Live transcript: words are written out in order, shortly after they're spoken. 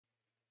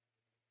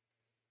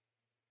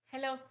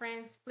Hello,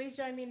 friends. Please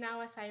join me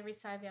now as I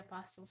recite the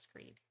Apostles'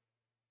 Creed.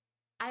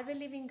 I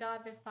believe in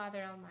God the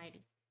Father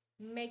Almighty,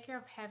 maker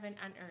of heaven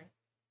and earth,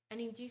 and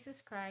in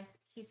Jesus Christ,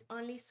 his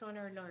only Son,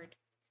 our Lord,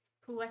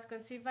 who was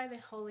conceived by the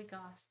Holy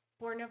Ghost,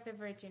 born of the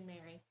Virgin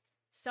Mary,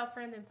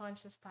 suffered under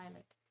Pontius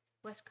Pilate,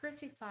 was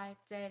crucified,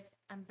 dead,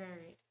 and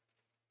buried.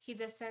 He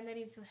descended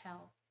into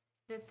hell.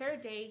 The third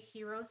day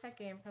he rose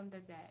again from the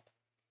dead.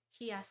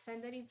 He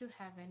ascended into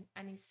heaven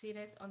and is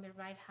seated on the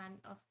right hand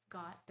of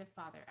God the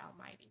Father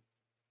Almighty.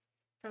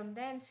 From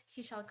thence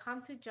he shall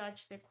come to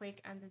judge the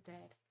quick and the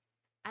dead.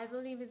 I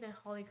believe in the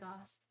Holy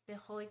Ghost, the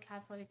Holy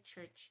Catholic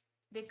Church,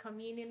 the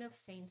communion of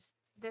saints,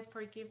 the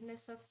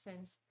forgiveness of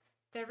sins,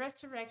 the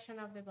resurrection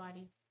of the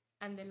body,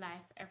 and the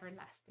life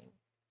everlasting.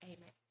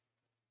 Amen.